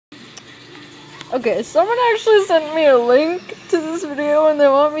Okay, someone actually sent me a link to this video and they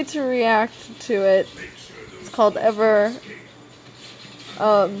want me to react to it. It's called Ever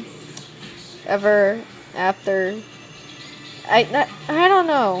After. I don't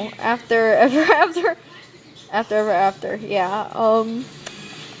know. After. Yeah.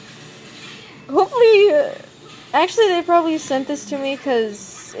 Hopefully, actually they probably sent this to me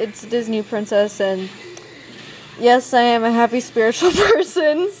because it's Disney Princess and yes, I am a happy spiritual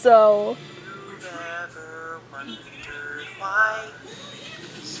person, so.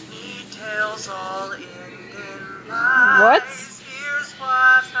 What? Here's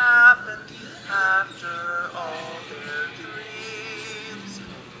what happened after all their dreams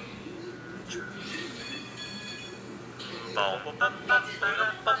came true. Hold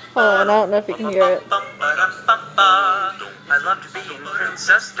on, I don't know if you can hear it. I loved being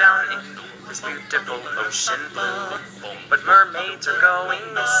princess down in this beautiful ocean blue, but mermaids are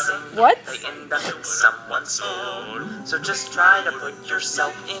going missing. What? They end up in someone's food. So just try to put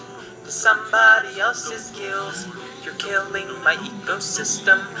yourself in somebody else's gills. You're killing my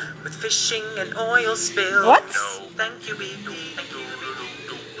ecosystem with fishing and oil spills. What? No, thank you, BP.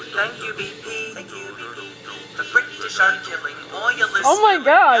 Thank you, BP. The British are killing oilists. Oh my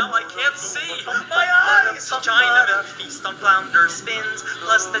god. Now I can't see my eyes. China feast on flounder spins.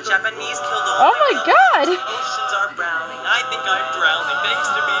 Plus the Japanese killed all. Oh my god. The oceans are browning. I think I'm drowning thanks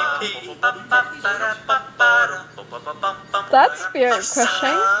to BP. That's spirit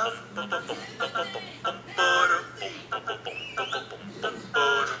crushing.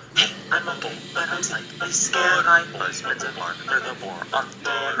 I'm a bull, but I'm slightly scared. My husband's a mark for the war on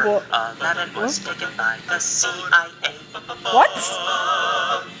terror. Aladdin was taken by the CIA. What?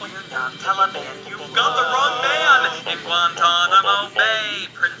 You're not Taliban, you've got the wrong man. In Guantanamo Bay,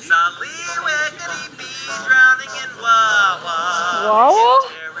 Prince Ali, Wiggity Bee, drowning in Wawa.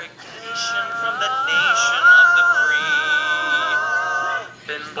 Wawa? Interrogation from the nation of the free.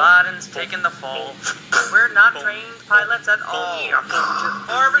 Bin Laden's taken the fall. We're not trained pilots at all. We're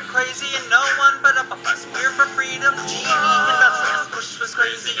far and crazy and no one but up us. We're for freedom, gee, industrial. Bush was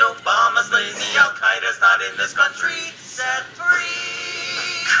crazy, Obama's lazy. Al-Qaeda's not in this country. Set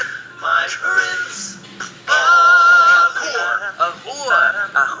free, my prince. A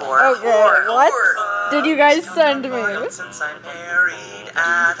whore. Okay, what did you guys send me? Since I married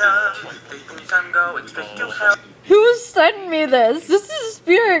Adam, they think I'm going straight to hell. Who sent me this? This is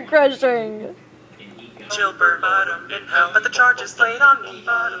spirit crushing. Chilbert, but the charges laid on me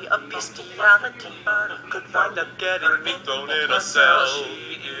of bestiality could wind up getting me thrown in a cell.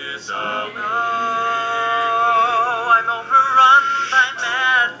 She is a I'm overrun by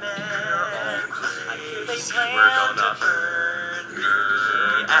madmen. I hear they plan to burn me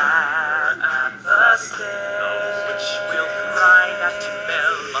at the stake, which will fry at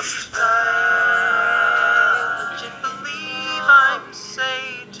Mel must die. Would you believe I'm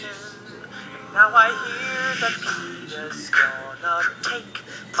Satan? Now I hear that Peter's gonna take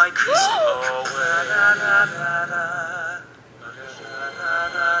my piece away.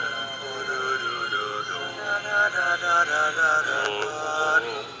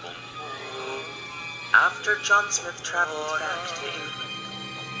 After John Smith traveled back to England,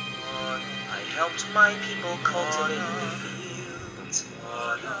 I helped my people cultivate the fields.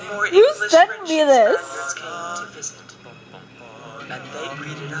 More Who sent me this? came to visit, and they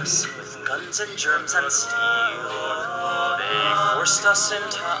greeted us with guns and germs and steel. They forced us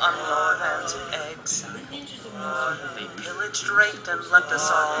into unknown lands of exile. They pillaged, raped, and left us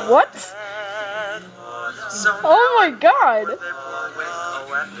all What? dead. So Oh my god. with a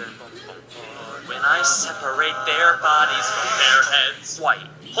weapon. When I separate their bodies from their heads, white.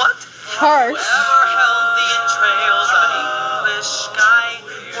 What? Harsh. Whoever held the entrails of an English sky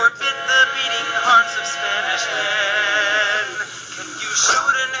forbid the beating hearts of Spanish men. Can you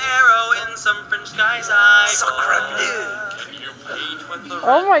shoot an arrow in some French guy's eye? Can you paint with the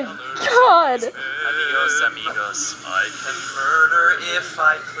Oh my god. Adios, amigos. I can murder if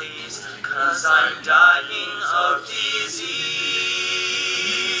I please, 'cause I'm dying of disease.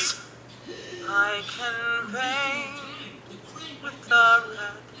 I can paint with the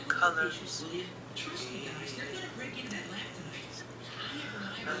red colors.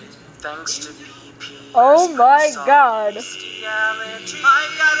 Thanks to BP. Oh my god. Bestiality.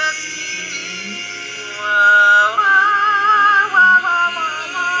 I've got STD.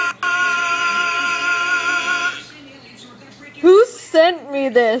 Who sent me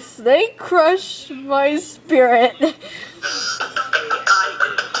this? They crushed my spirit.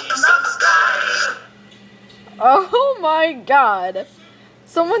 Oh my god.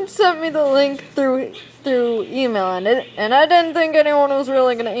 Someone sent me the link through through email, and I didn't think anyone was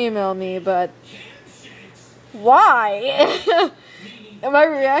really gonna email me, but why? Am I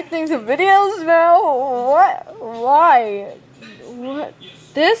reacting to videos now? What? Why? What?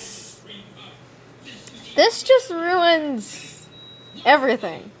 This just ruins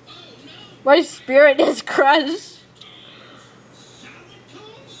everything. My spirit is crushed.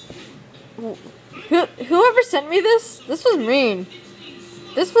 Whoever sent me this was mean.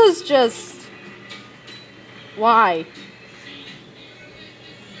 This was just... Why?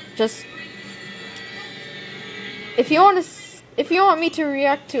 Just... If you want me to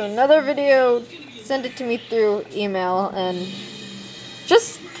react to another video, send it to me through email, and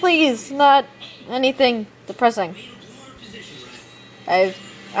just please, not anything depressing. I've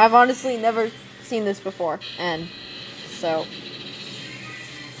honestly never seen this before, and so,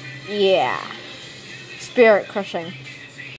 yeah, spirit crushing.